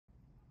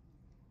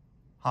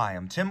Hi,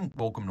 I'm Tim.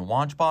 Welcome to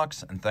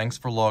Watchbox, and thanks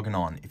for logging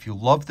on. If you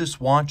love this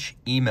watch,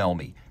 email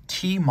me,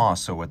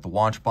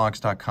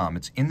 tmosso@thewatchbox.com.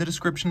 It's in the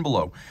description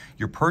below.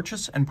 Your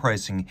purchase and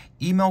pricing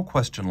email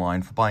question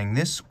line for buying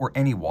this or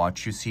any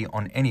watch you see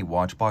on any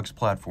Watchbox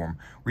platform.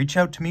 Reach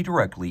out to me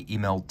directly.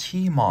 Email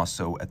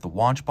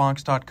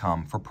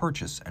tmosso@thewatchbox.com for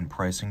purchase and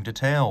pricing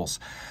details.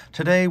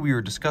 Today we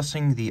are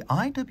discussing the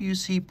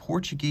IWC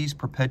Portuguese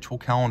Perpetual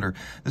Calendar.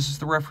 This is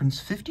the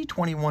reference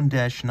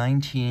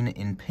 5021-19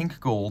 in pink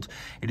gold.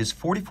 It is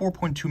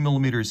 44.2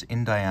 millimeters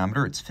in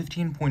diameter. It's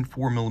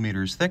 15.4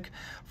 millimeters thick.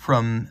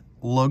 From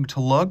lug to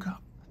lug,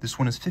 this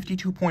one is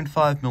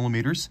 52.5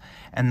 millimeters,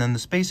 and then the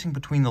spacing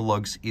between the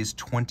lugs is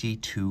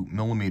 22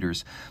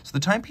 millimeters. So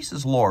the timepiece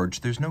is large.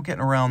 There's no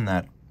getting around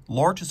that.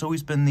 Large has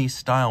always been the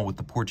style with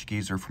the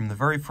Portugueser from the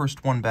very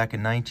first one back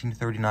in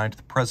 1939 to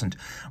the present.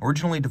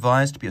 Originally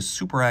devised to be a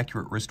super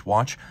accurate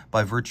wristwatch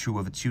by virtue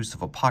of its use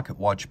of a pocket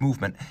watch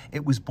movement,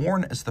 it was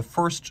born as the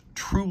first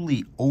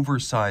truly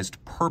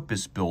oversized,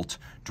 purpose-built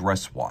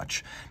dress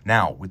watch.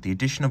 Now, with the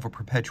addition of a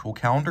perpetual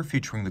calendar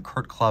featuring the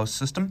Kurt Klaus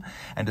system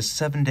and a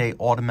 7-day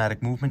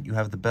automatic movement, you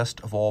have the best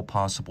of all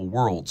possible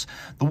worlds.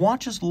 The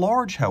watch is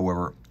large,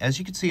 however. As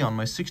you can see on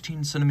my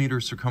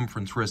 16-centimeter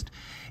circumference wrist,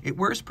 it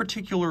wears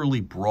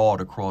particularly broad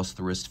across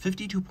the wrist.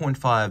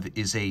 52.5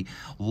 is a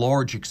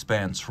large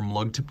expanse from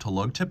lug tip to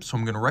lug tip, so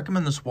I'm going to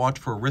recommend this watch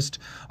for a wrist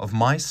of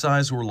my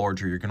size or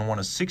larger. You're going to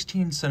want a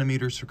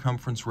 16-centimeter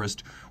circumference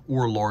wrist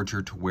or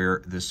larger to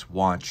wear this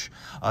watch.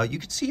 You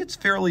can see it's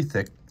fairly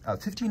thick.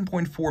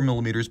 15.4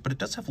 millimeters, but it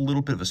does have a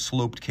little bit of a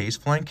sloped case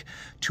flank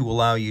to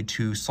allow you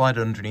to slide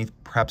it underneath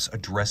perhaps a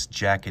dress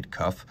jacket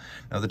cuff.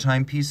 Now the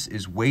timepiece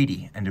is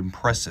weighty and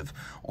impressive,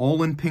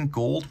 all in pink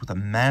gold with a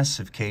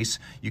massive case.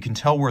 You can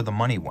tell where the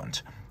money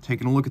went.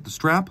 Taking a look at the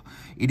strap,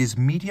 it is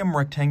medium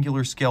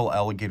rectangular scale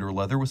alligator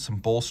leather with some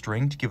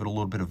bolstering to give it a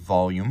little bit of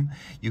volume.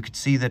 You can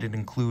see that it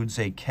includes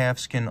a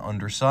calfskin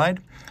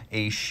underside,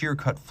 a sheer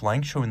cut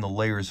flank showing the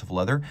layers of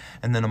leather,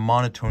 and then a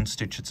monotone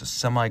stitch. It's a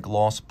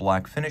semi-gloss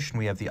black finish, and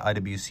we have the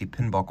IWC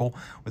pin buckle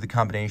with a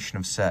combination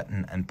of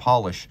satin and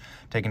polish.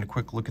 Taking a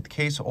quick look at the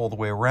case all the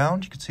way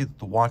around, you can see that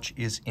the watch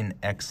is in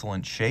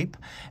excellent shape,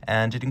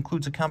 and it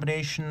includes a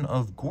combination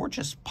of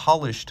gorgeous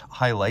polished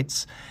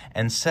highlights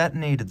and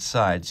satinated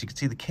sides. You can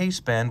see the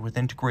case band with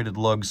integrated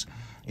lugs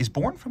is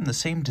born from the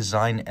same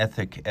design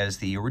ethic as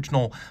the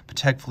original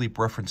Patek Philippe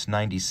Reference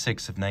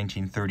 96 of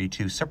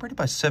 1932. Separated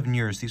by 7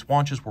 years, these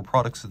watches were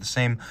products of the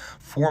same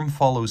form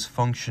follows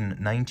function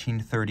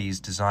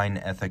 1930s design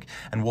ethic,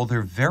 and while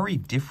they're very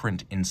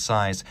different in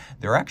size,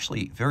 they're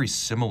actually very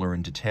similar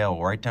in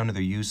detail, right down to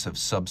their use of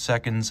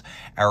sub-seconds,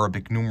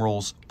 Arabic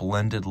numerals,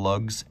 blended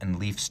lugs, and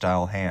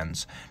leaf-style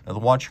hands. Now, the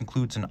watch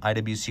includes an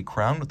IWC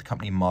crown with the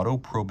company motto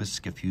Probus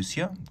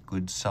Scafusia,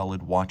 good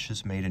solid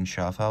watches made in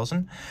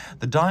Schaffhausen.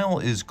 The dial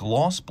is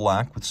gloss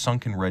black with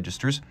sunken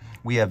registers.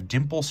 We have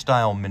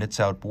dimple-style minutes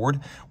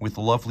outboard with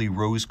lovely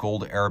rose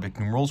gold Arabic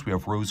numerals. We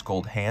have rose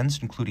gold hands,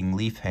 including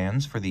leaf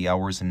hands for the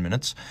hours and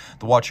minutes.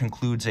 The watch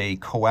includes a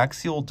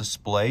coaxial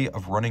display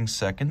of running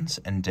seconds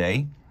and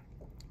day,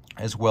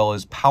 as well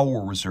as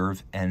power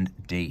reserve and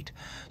date.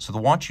 So the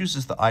watch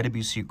uses the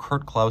IWC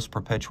Kurt Klaus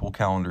Perpetual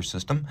Calendar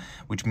system,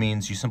 which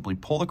means you simply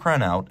pull the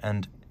crown out,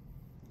 and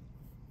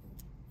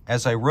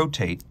as I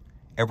rotate,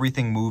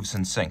 everything moves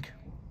in sync.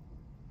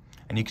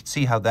 And you can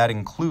see how that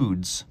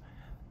includes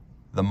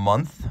the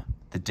month,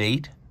 the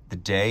date, the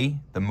day,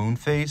 the moon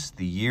phase,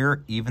 the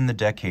year, even the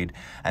decade.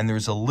 And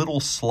there's a little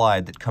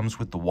slide that comes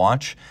with the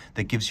watch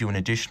that gives you an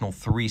additional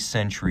 3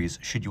 centuries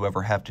should you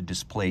ever have to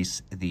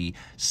displace the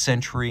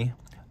century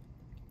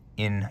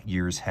in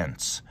years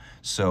hence.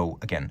 So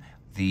again,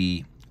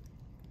 the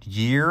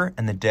year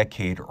and the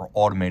decade are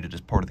automated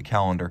as part of the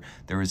calendar.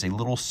 There is a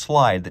little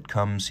slide that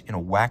comes in a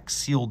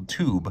wax-sealed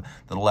tube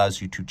that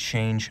allows you to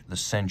change the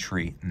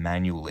century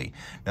manually.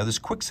 Now, this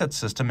quick-set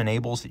system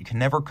enables that you can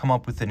never come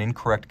up with an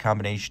incorrect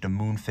combination of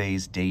moon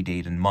phase, day,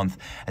 date, and month,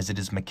 as it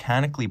is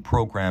mechanically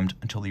programmed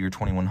until the year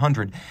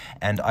 2100,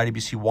 and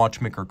IWC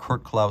watchmaker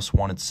Kurt Klaus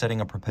wanted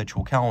setting a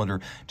perpetual calendar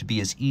to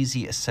be as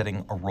easy as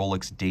setting a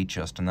Rolex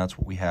Datejust, and that's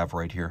what we have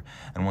right here.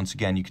 And once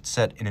again, you could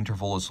set an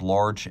interval as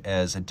large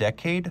as a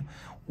decade,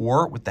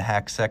 or with the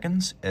hack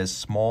seconds, as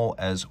small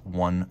as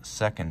 1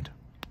 second.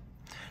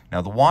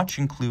 Now, the watch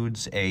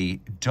includes a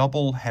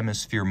double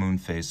hemisphere moon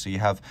phase. So you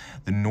have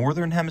the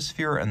northern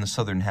hemisphere and the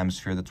southern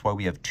hemisphere. That's why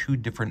we have 2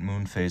 different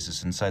moon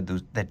phases inside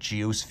that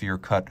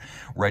geosphere cut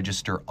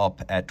register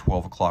up at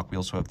 12 o'clock. We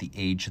also have the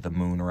age of the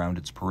moon around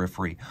its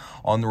periphery.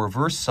 On the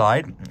reverse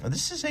side,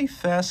 this is a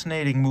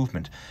fascinating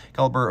movement.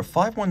 Caliber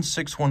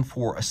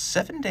 51614, a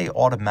 7-day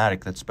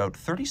automatic that's about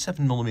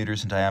 37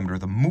 millimeters in diameter.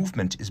 The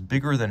movement is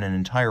bigger than an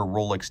entire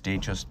Rolex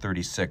Datejust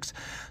 36.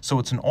 So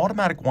it's an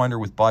automatic winder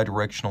with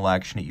bidirectional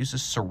action. It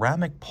uses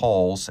ceramic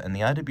pawls and the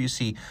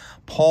IWC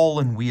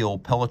pawl and wheel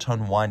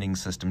Peloton winding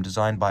system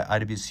designed by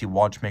IWC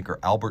watchmaker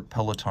Albert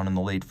Peloton in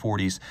the late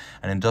 40s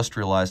and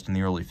industrialized in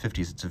the early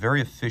 50s. It's a very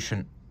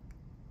efficient,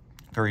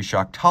 very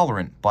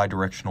shock-tolerant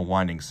bidirectional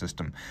winding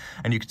system.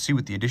 And you can see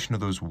with the addition of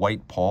those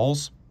white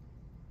pawls,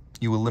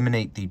 You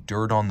eliminate the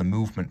dirt on the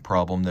movement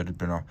problem that had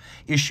been an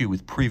issue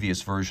with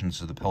previous versions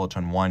of the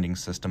Peloton winding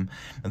system.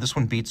 Now, this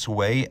one beats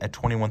away at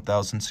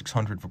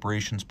 21,600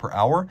 vibrations per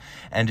hour,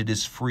 and it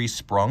is free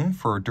sprung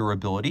for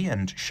durability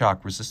and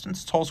shock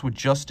resistance. It's also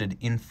adjusted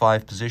in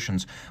 5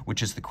 positions,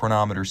 which is the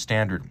chronometer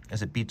standard,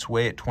 as it beats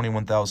away at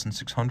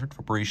 21,600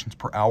 vibrations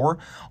per hour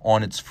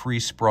on its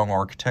free sprung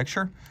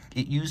architecture.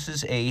 It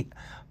uses a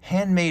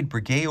handmade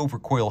Breguet over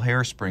coil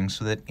hairspring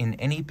so that in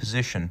any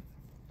position,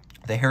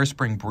 the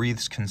hairspring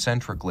breathes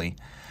concentrically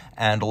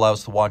and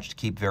allows the watch to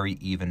keep very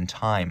even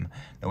time.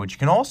 Now, what you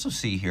can also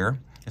see here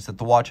is that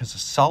the watch has a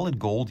solid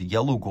gold,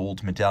 yellow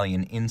gold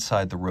medallion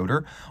inside the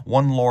rotor,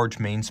 one large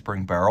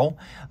mainspring barrel.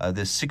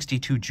 This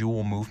 62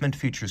 jewel movement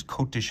features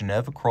Côte de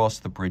Genève across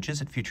the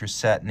bridges. It features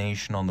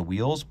satination on the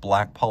wheels,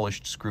 black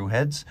polished screw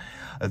heads.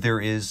 There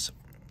is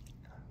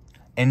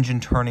engine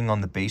turning on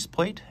the base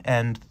plate,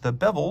 and the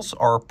bevels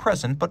are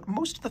present, but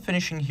most of the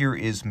finishing here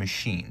is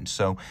machined,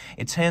 so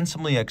it's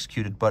handsomely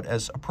executed, but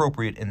as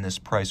appropriate in this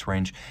price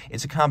range.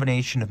 It's a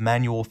combination of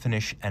manual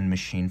finish and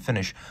machine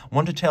finish.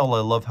 One detail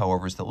I love,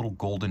 however, is that little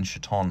golden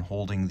chaton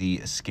holding the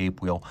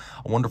escape wheel,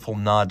 a wonderful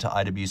nod to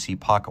IWC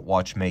pocket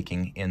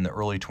watchmaking in the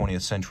early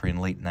 20th century and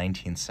late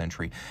 19th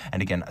century,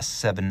 and again, a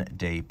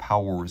 7-day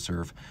power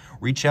reserve.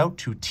 Reach out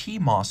to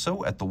Team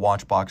Mosso at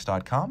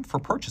thewatchbox.com for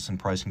purchase and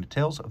pricing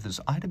details of this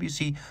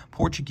IWC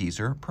Portuguese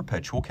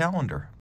Perpetual Calendar.